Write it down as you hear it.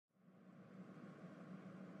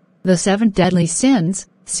The 7 Deadly Sins,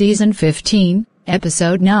 Season 15,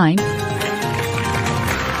 Episode 9.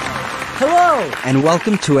 Hello, and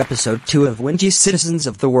welcome to Episode 2 of Whinjy Citizens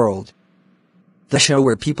of the World. The show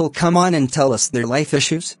where people come on and tell us their life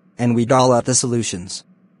issues, and we doll out the solutions.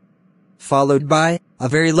 Followed by a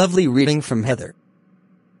very lovely reading from Heather.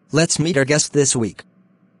 Let's meet our guest this week.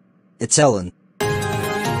 It's Ellen.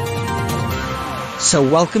 So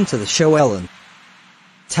welcome to the show, Ellen.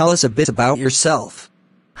 Tell us a bit about yourself.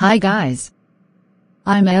 Hi guys.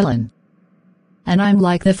 I'm Ellen. And I'm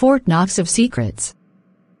like the Fort Knox of secrets.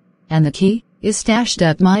 And the key is stashed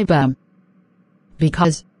up my bum.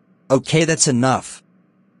 Because... Okay, that's enough.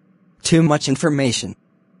 Too much information.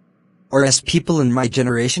 Or as people in my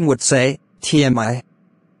generation would say, TMI.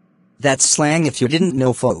 That's slang if you didn't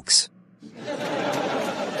know, folks.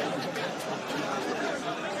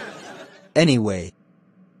 Anyway.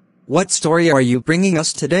 What story are you bringing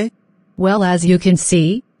us today? Well, as you can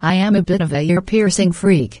see, I am a bit of a ear-piercing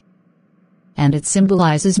freak. And it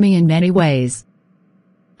symbolizes me in many ways.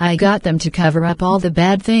 I got them to cover up all the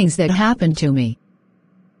bad things that happened to me.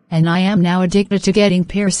 And I am now addicted to getting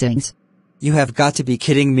piercings. You have got to be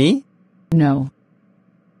kidding me? No.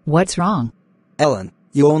 What's wrong? Ellen,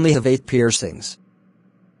 you only have 8 piercings.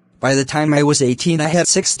 By the time I was 18, I had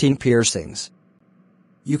 16 piercings.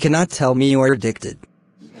 You cannot tell me you are addicted.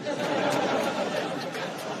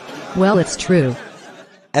 Well, it's true.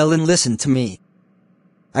 Ellen, listen to me.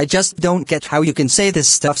 I just don't get how you can say this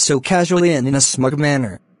stuff so casually and in a smug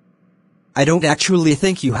manner. I don't actually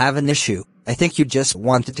think you have an issue. I think you just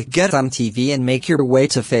wanted to get on TV and make your way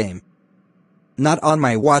to fame. Not on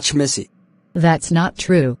my watch, Missy. That's not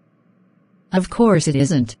true. Of course it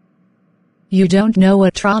isn't. You don't know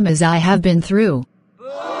what traumas I have been through.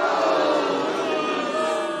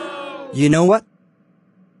 You know what?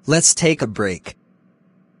 Let's take a break.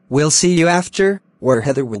 We'll see you after, where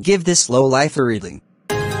Heather will give this lowlife a reading.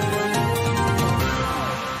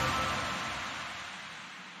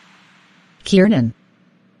 Kiernan.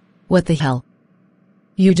 What the hell?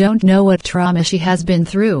 You don't know what trauma she has been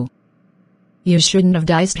through. You shouldn't have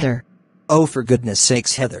diced her. Oh, for goodness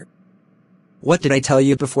sakes, Heather. What did I tell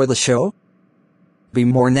you before the show? Be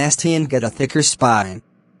more nasty and get a thicker spine.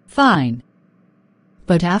 Fine.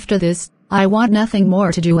 But after this, I want nothing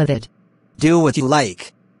more to do with it. Do what you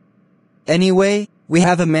like. Anyway, we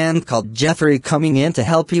have a man called Jeffrey coming in to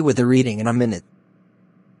help you with the reading in a minute.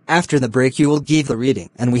 After the break you will give the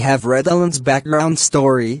reading, and we have read Ellen's background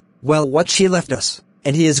story, well, what she left us,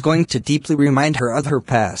 and he is going to deeply remind her of her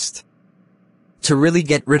past. To really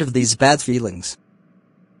get rid of these bad feelings.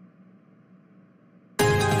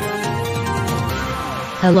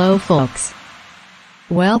 Hello folks.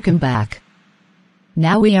 Welcome back.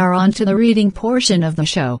 Now we are on to the reading portion of the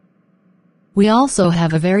show. We also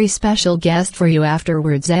have a very special guest for you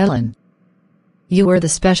afterwards, Ellen. You are the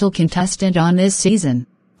special contestant on this season.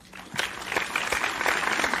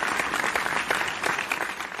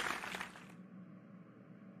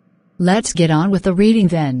 Let's get on with the reading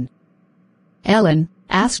then. Ellen,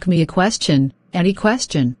 ask me a question, any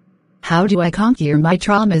question. How do I conquer my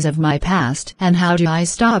traumas of my past, and how do I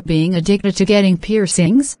stop being addicted to getting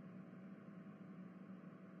piercings?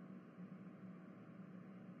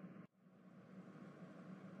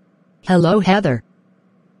 Hello, Heather.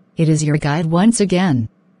 It is your guide once again.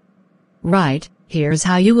 Right, here's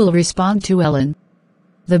how you will respond to Ellen.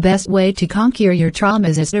 The best way to conquer your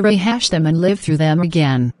traumas is to rehash them and live through them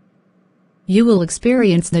again. You will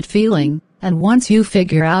experience that feeling, and once you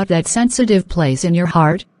figure out that sensitive place in your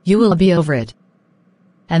heart, you will be over it.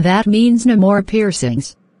 And that means no more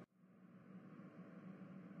piercings.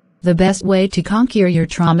 The best way to conquer your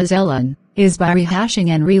traumas, Ellen, is by rehashing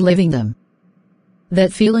and reliving them.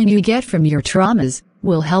 That feeling you get from your traumas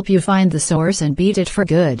will help you find the source and beat it for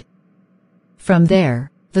good. From there,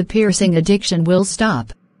 the piercing addiction will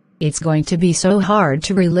stop. It's going to be so hard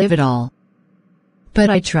to relive it all. But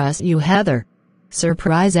I trust you, Heather.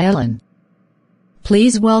 Surprise, Ellen.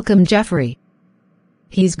 Please welcome Jeffrey.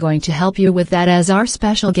 He's going to help you with that as our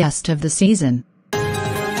special guest of the season.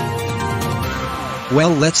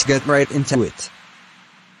 Well, let's get right into it.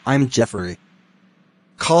 I'm Jeffrey.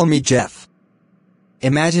 Call me Jeff.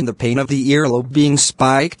 Imagine the pain of the earlobe being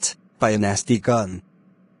spiked by a nasty gun.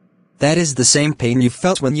 That is the same pain you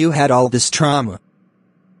felt when you had all this trauma.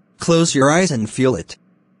 Close your eyes and feel it.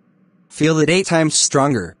 Feel it 8 times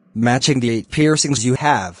stronger, matching the 8 piercings you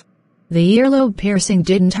have. The earlobe piercing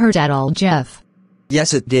didn't hurt at all, Jeff.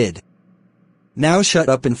 Yes, it did. Now shut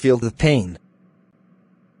up and feel the pain.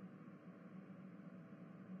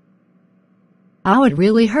 Oh, it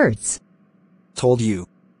really hurts. Told you.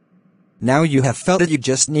 Now you have felt it, you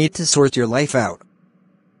just need to sort your life out.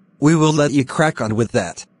 we will let you crack on with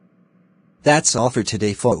that. That's all for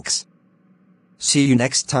today, folks. See you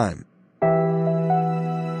next time.